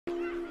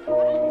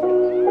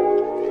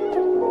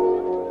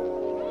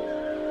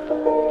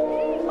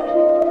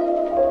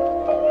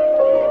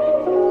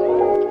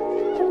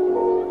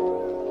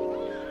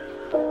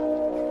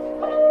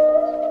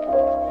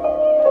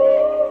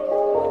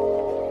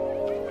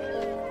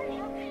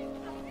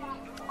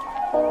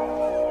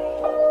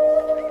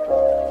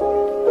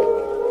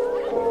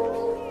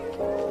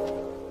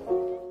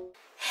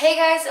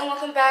guys, and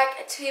welcome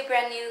back to a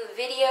brand new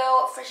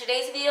video. For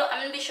today's video, I'm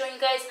going to be showing you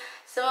guys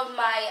some of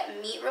my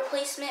meat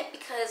replacement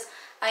because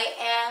I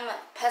am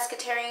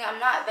pescatarian. I'm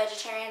not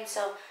vegetarian,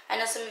 so I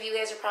know some of you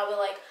guys are probably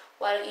like,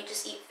 why don't you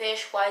just eat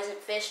fish? Why isn't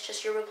fish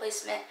just your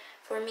replacement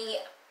for meat?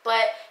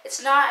 But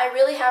it's not. I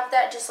really have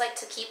that just like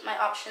to keep my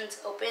options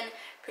open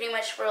pretty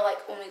much for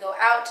like when we go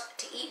out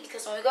to eat,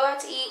 because when we go out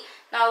to eat,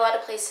 not a lot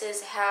of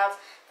places have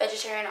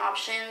vegetarian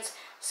options.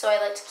 So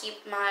I like to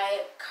keep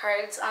my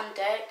cards on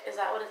deck. Is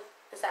that what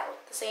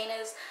the saying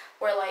is?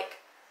 Where like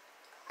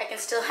I can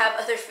still have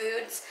other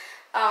foods.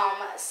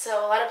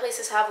 So a lot of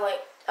places have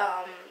like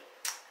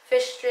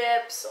fish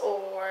strips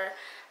or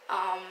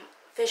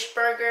fish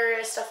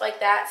burgers, stuff like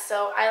that.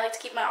 So I like to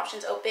keep my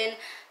options open.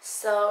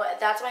 So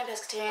that's why I'm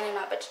pescatarian and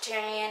not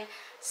vegetarian.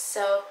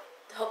 So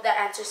hope that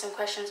answers some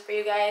questions for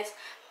you guys.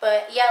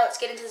 But yeah, let's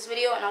get into this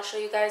video and I'll show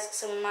you guys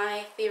some of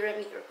my favorite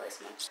meat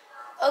replacements.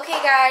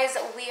 Okay guys,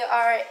 we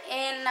are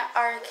in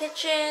our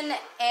kitchen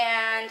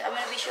and I'm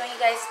going to be showing you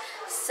guys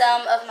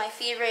some of my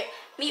favorite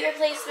meat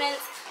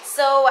replacements.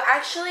 So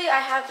actually I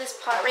have this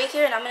pot right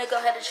here and I'm going to go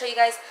ahead and show you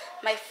guys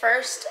my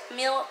first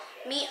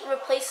meat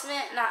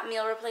replacement,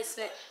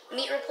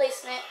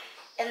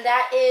 and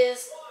that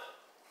is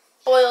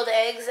boiled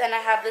eggs. And I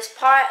have this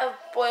pot of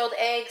boiled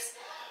eggs.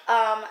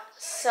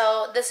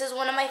 So this is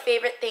one of my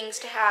favorite things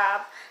to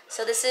have.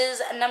 So this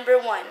is number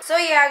one. So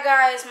yeah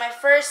guys, my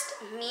first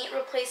meat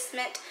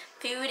replacement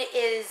food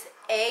is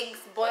eggs,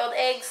 boiled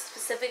eggs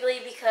specifically,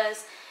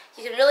 because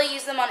you can really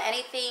use them on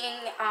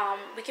anything.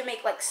 We can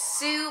make like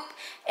soup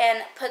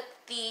and put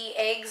the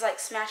eggs like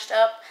smashed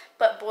up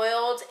but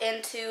boiled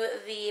into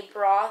the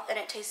broth, and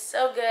it tastes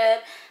so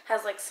good.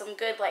 Has like some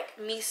good like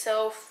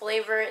miso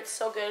flavor. It's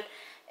so good.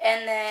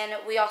 And then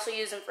we also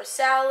use them for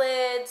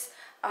salads.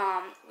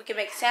 We can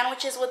make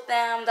sandwiches with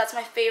them. That's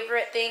my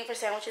favorite thing for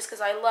sandwiches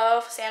because I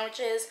love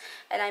sandwiches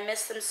and I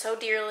miss them so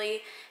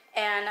dearly.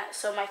 And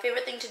so my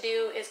favorite thing to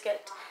do is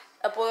get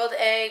a boiled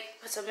egg,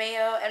 put some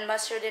mayo and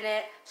mustard in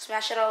it,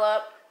 smash it all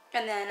up,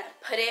 and then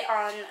put it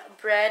on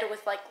bread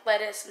with like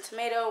lettuce and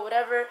tomato,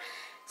 whatever.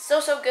 So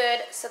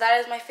good. So that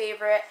is my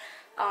favorite.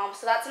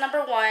 So that's number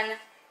one.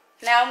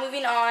 Now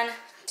moving on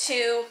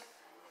to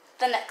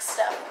the next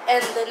stuff.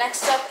 And the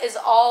next stuff is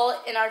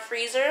all in our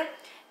freezer,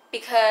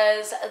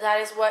 because that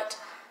is what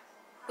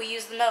we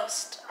use the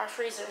most, our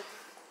freezer.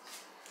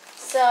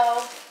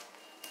 So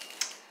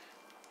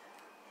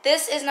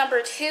this is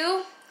number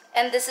two,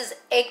 and this is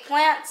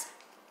eggplant.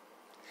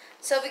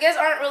 So if you guys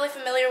aren't really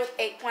familiar with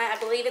eggplant, I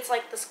believe it's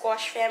like the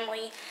squash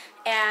family,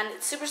 and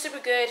it's super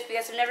good. If you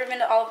guys have never been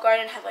to Olive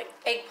Garden and have like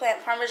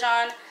eggplant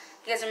parmesan,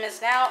 you guys are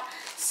missing out.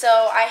 So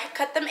I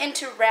cut them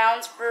into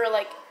rounds for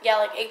like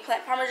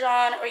eggplant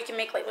parmesan, or you can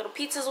make like little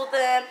pizzas with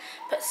them,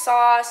 put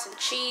sauce and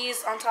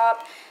cheese on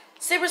top.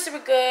 Super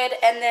good.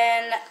 And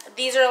then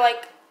these are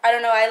like, I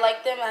don't know, I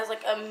like them as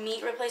like a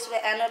meat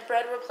replacement and a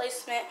bread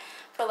replacement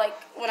for like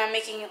when I'm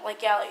making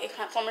like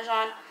eggplant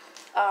parmesan.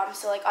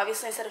 So like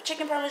obviously instead of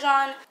chicken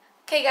parmesan.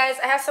 Okay guys,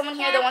 I have someone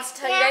here that wants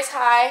to tell you guys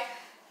hi.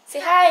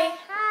 Say hi.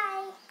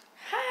 Hi.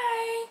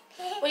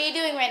 Hi. What are you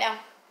doing right now?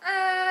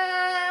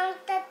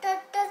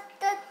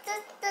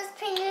 Just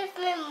playing with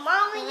my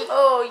mommy.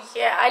 Oh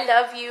yeah, I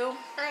love you.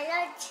 I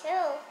love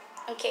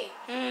you. Okay.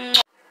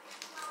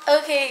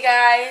 Okay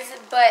guys,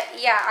 but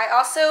yeah, I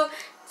also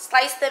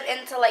slice them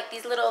into like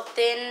these little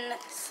thin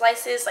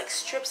slices, like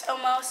strips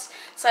almost.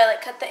 So I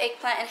like cut the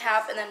eggplant in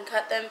half and then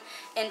cut them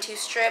into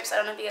strips. I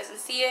don't know if you guys can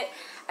see it.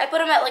 I put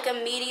them at like a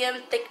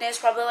medium thickness,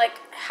 probably like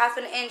half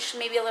an inch,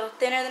 maybe a little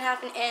thinner than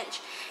half an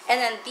inch.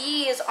 And then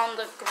these on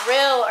the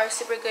grill are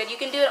super good. You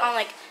can do it on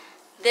like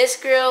this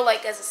grill,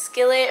 like as a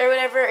skillet or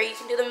whatever, or you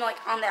can do them like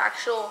on the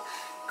actual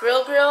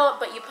grill,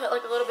 but you put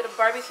like a little bit of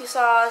barbecue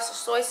sauce or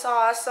soy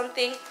sauce,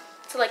 something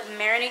to like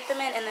marinate them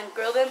in and then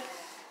grill them.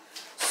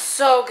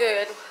 So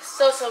good.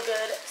 So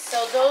good.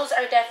 So those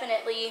are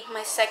definitely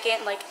my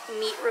second like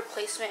meat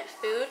replacement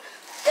food.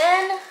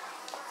 Then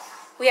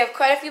we have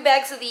quite a few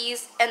bags of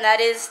these, and that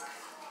is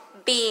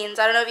beans.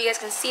 I don't know if you guys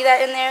can see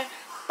that in there,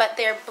 but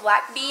they're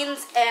black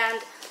beans,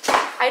 and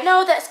I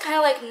know that's kind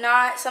of like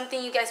not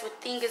something you guys would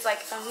think is like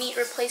a meat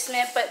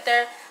replacement, but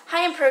they're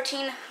high in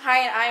protein,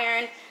 high in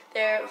iron.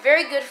 They're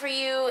very good for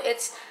you.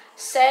 It's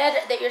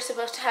said that you're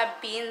supposed to have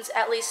beans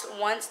at least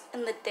once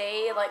in the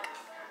day. Like,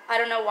 I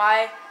don't know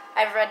why.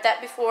 I've read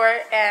that before,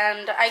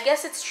 and I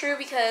guess it's true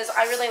because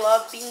I really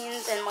love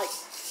beans and like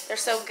they're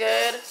so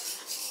good.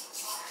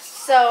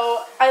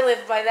 So I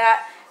live by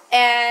that.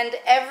 And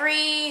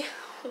every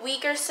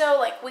week or so,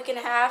 like week and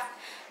a half,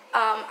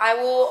 I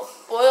will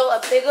boil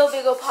a big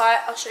ol'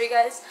 pot. I'll show you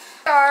guys.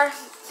 There are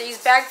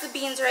these bags of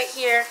beans right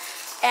here,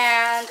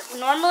 and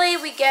normally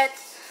we get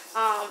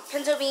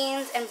pinto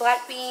beans and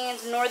black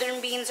beans. Northern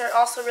beans are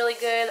also really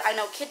good. I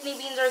know kidney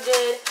beans are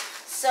good.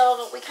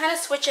 So we kind of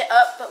switch it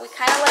up, but we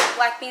kind of like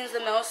black beans the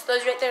most.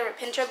 Those right there are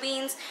pinto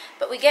beans.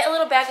 But we get a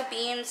little bag of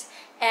beans,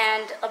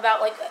 and about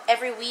like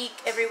every week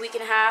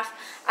and a half,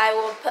 I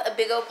will put a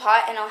big old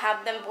pot and I'll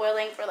have them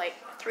boiling for like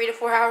 3 to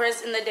 4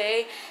 hours in the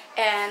day.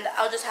 And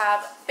I'll just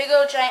have a big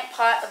old giant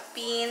pot of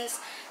beans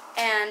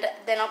and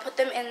then I'll put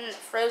them in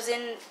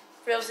frozen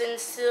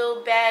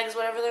seal bags,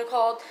 whatever they're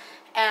called,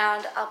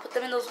 and I'll put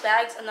them in those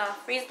bags and I'll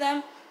freeze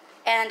them,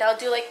 and I'll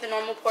do like the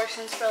normal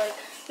portions for like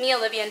me,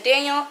 Olivia, and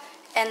Daniel,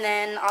 and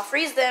then I'll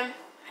freeze them,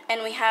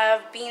 and we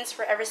have beans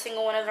for every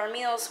single one of our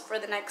meals for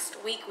the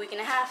next week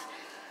and a half.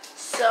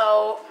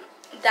 So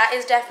that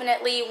is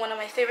definitely one of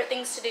my favorite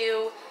things to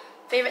do,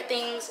 favorite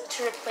things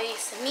to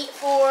replace meat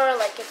for.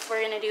 Like if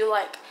we're gonna do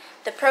like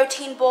the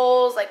protein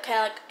bowls, like kind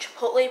of like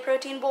Chipotle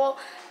protein bowl,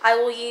 I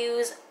will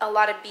use a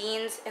lot of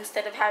beans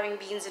instead of having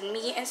beans and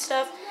meat and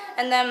stuff,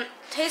 and then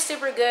tastes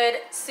super good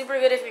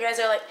if you guys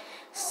are like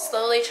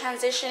slowly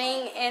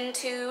transitioning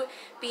into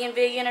being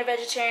vegan or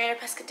vegetarian or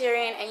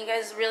pescatarian, and you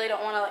guys really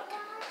don't want to like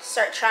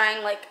start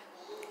trying like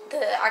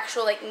the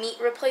actual like meat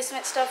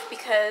replacement stuff,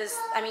 because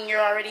I mean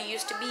you're already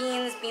used to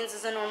beans. Beans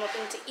is a normal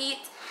thing to eat,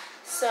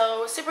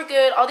 so super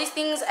good. All these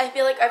things I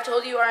feel like I've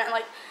told you aren't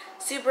like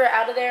super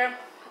out of there.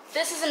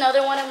 This is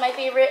another one of my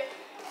favorite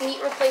meat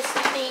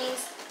replacement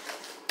things,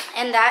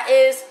 and that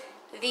is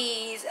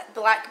these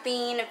black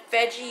bean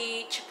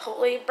veggie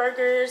Chipotle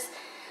burgers.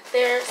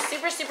 They're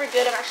super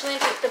good. I'm actually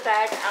gonna take the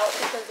bag out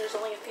because there's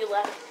only a few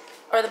left,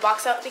 or the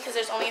box out because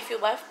there's only a few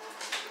left.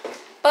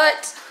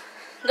 But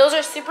those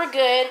are super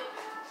good.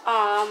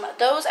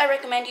 Those I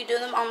recommend you do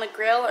them on the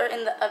grill or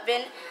in the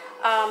oven,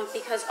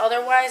 because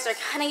otherwise they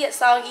kind of get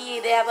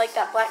soggy. They have like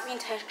that black bean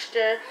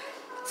texture,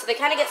 so they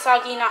kind of get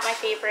soggy. Not my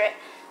favorite.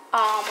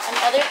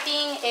 Another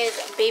thing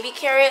is baby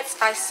carrots.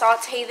 I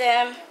saute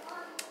them.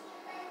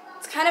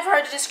 It's kind of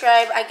hard to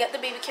describe. I get the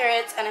baby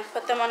carrots and I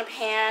put them on a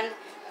pan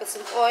with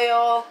some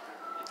oil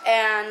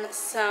and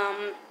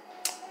some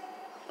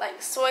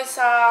like soy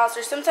sauce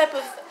or some type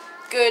of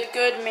good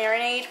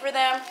marinade for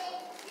them,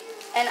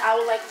 and I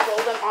will like roll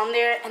them on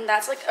there, and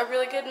that's like a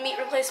really good meat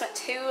replacement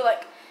too.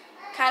 Like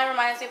kind of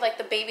reminds me of like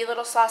the baby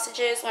little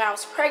sausages when I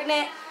was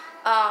pregnant.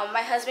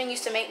 My husband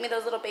used to make me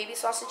those little baby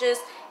sausages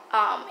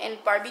in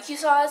barbecue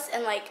sauce,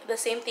 and like the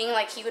same thing,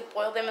 like he would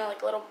boil them in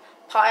like a little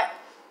pot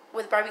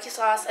with barbecue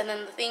sauce and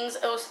then the things.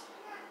 It was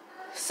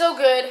so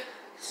good,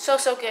 so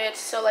good.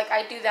 So like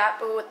I do that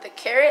but with the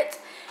carrots.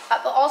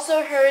 I've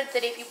also heard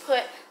that if you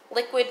put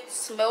liquid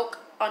smoke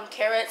on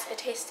carrots, it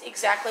tastes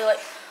exactly like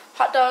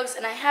hot dogs,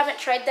 and I haven't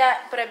tried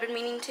that, but I've been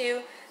meaning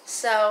to.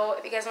 So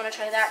if you guys want to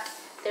try that,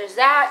 there's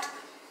that.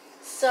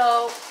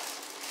 So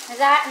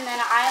that, and then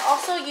I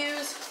also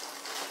use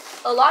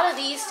a lot of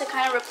these to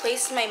kind of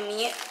replace my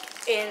meat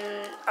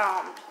in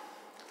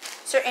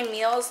certain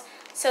meals.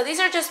 So these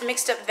are just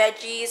mixed up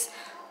veggies.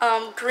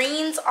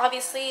 Greens,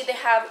 obviously they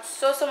have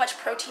so much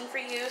protein for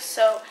you.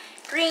 So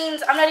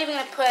greens, I'm not even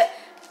going to put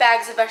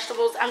bags of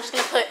vegetables. I'm just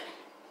going to put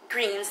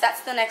greens.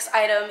 That's the next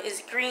item,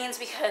 is greens,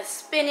 because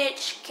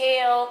spinach,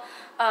 kale,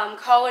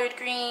 collard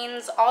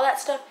greens, all that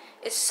stuff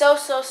is so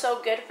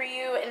good for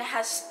you, and it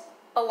has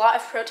a lot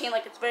of protein.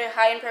 Like it's very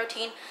high in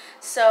protein,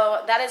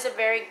 so that is a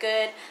very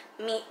good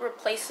meat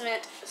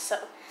replacement. So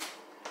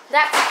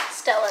that's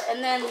stellar.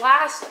 And then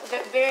last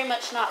but very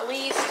much not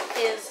least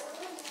is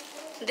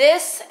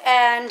this,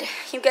 and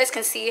you guys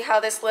can see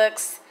how this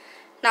looks.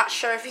 Not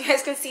sure if you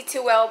guys can see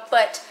too well,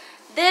 but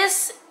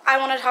this I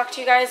want to talk to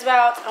you guys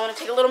about. I want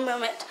to take a little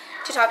moment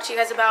to talk to you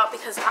guys about,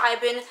 because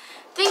I've been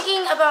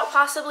thinking about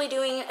possibly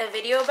doing a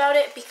video about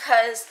it,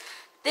 because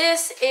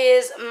this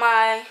is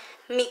my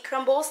meat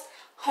crumbles,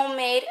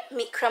 homemade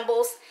meat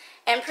crumbles,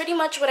 and pretty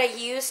much what I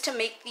use to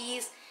make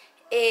these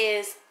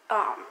is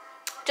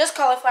just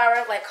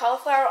cauliflower, like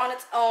cauliflower on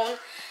its own,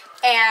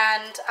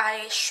 and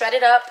I shred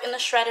it up in the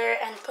shredder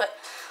and put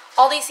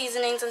all these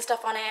seasonings and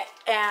stuff on it.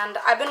 And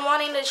I've been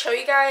wanting to show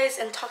you guys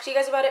and talk to you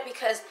guys about it,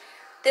 because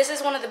this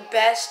is one of the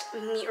best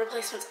meat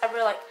replacements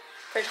ever, like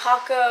for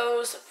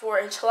tacos, for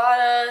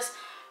enchiladas,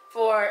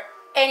 for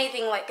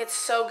anything. Like it's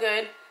so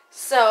good.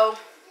 So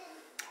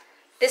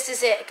this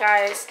is it,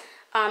 guys.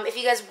 If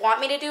you guys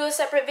want me to do a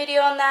separate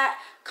video on that,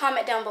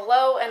 comment down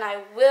below and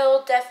I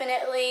will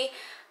definitely.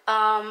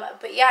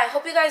 But yeah, I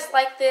hope you guys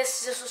like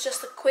this. This was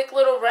just a quick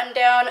little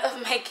rundown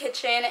of my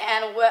kitchen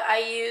and what I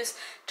use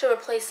to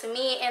replace the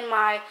meat in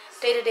my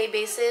day-to-day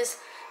basis.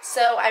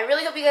 So I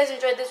really hope you guys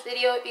enjoyed this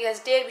video. If you guys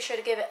did, be sure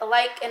to give it a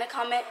like and a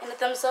comment and a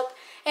thumbs up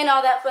and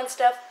all that fun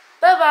stuff.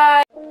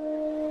 Bye-bye!